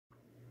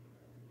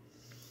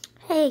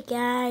Hey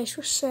guys,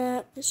 what's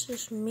up? This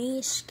is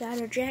me,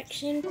 Skylar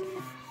Jackson.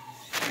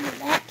 I'm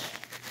back,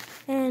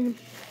 and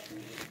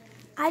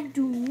I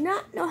do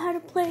not know how to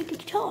play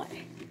guitar.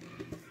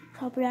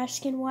 Probably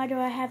asking, why do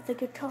I have the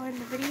guitar in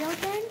the video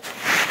then?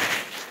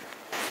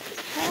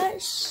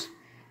 Because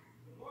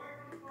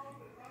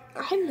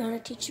I'm gonna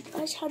teach you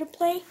guys how to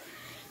play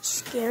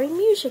scary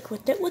music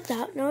with it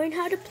without knowing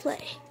how to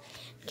play.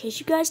 In case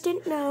you guys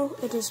didn't know,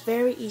 it is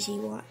very easy.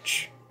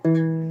 Watch.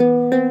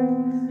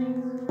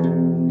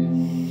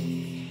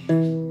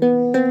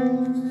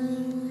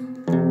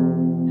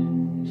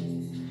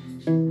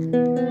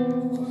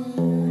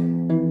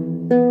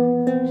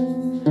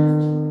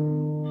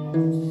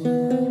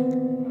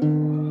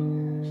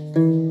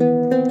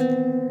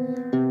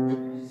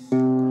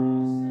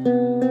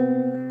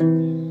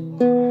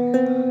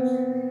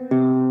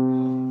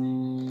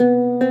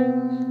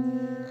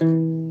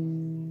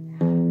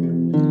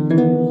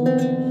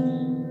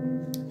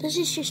 This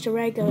is just a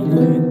regular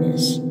gun like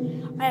this.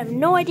 I have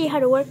no idea how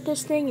to work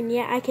this thing, and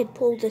yet I could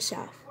pull this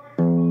off.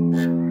 I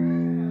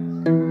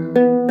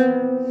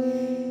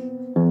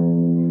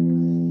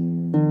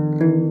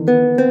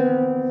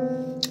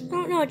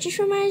don't know, it just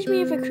reminds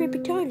me of a creepy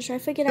tone, so I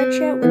figured I'd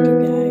share it with you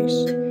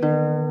guys.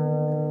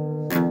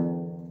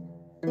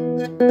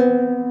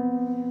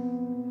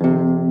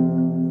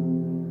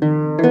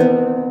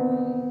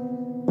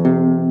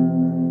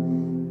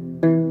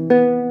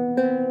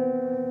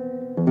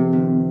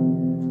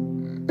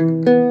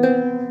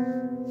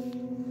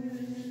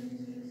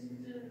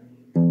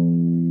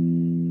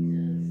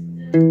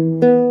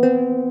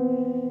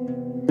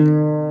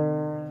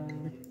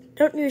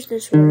 Don't use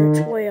this one, it's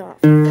way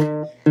off.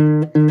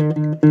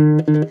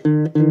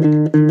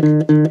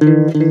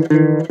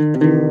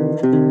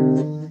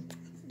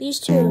 These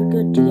two are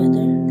good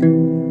together.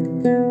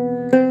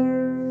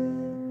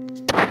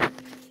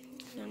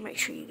 I'll make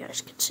sure you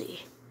guys can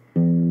see.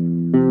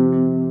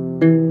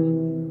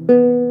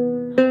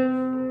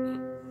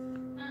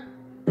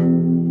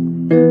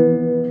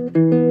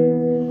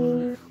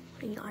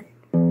 Hang on.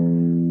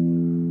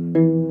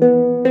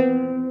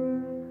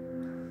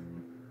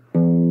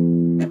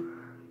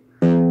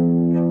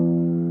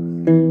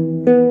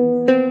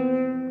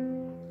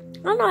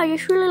 I don't know, I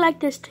just really like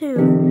this too.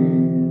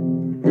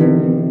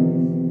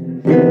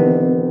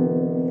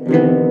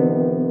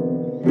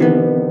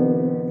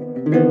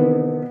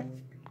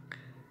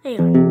 Hang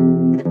on.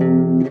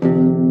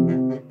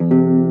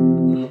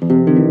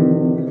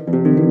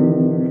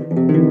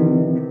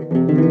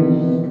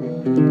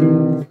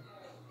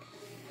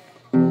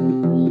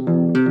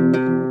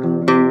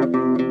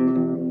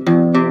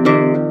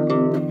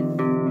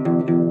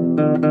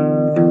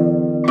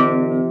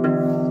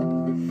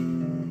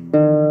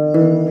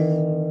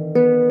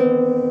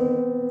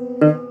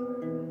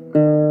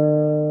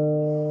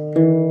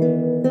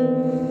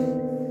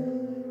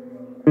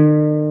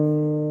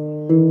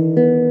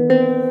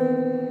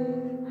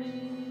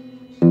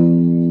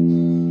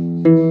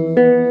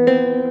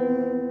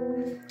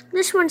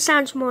 This one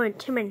sounds more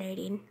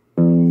intimidating.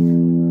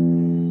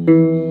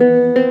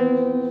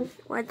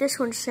 While this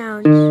one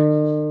sounds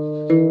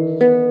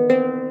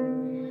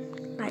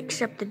like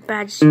something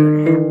bad's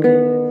gonna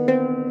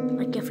happen.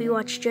 Like if you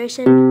watch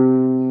Jason.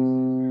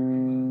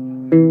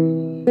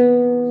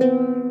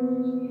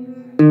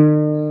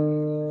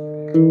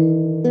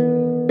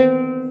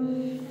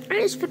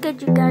 I just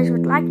figured you guys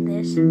would like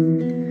this.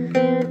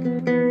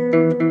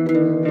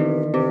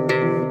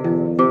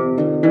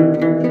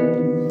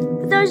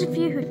 For those of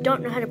you who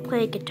don't know how to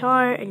play a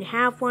guitar and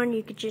have one,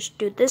 you could just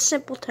do this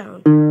simple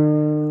tone.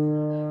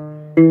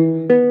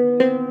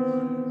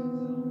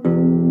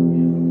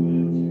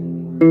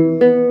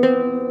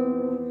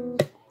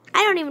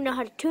 I don't even know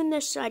how to tune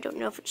this, so I don't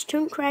know if it's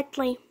tuned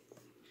correctly.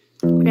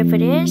 But if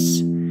it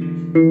is,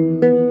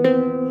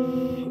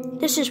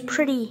 this is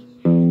pretty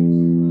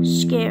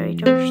scary,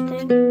 don't you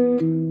think?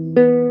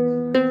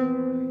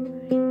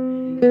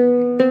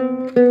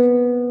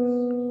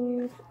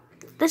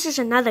 This is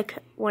another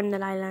one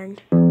that I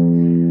learned.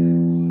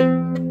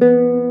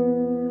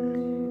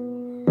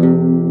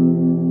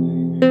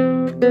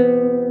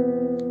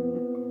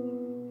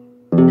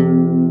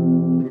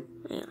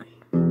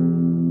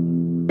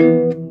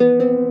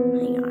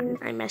 Hang on,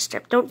 I messed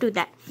up. Don't do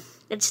that.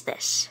 It's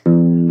this.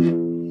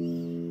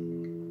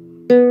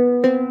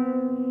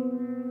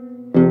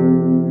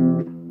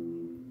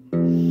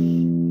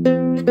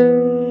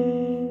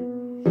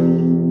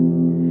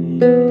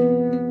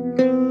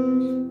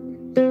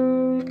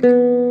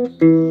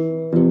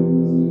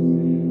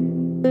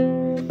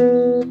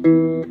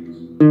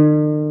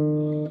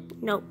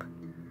 Nope.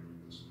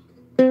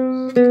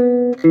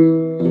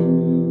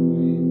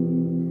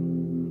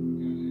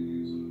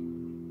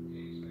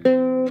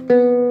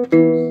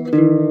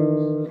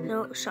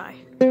 No, sorry.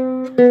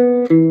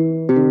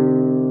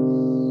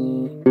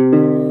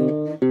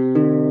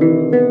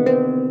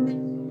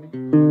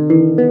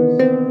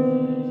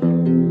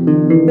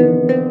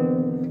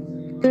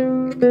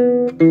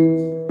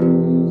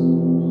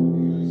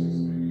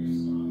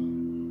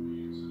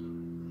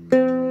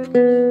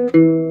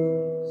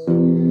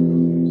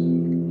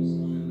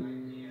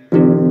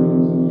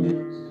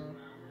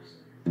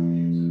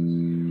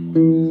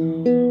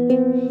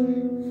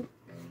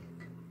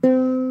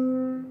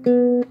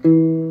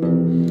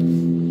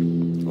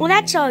 Well,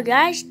 that's all,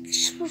 guys.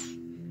 Just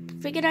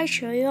figured I'd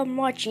show you I'm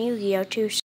watching Yu-Gi-Oh! Too.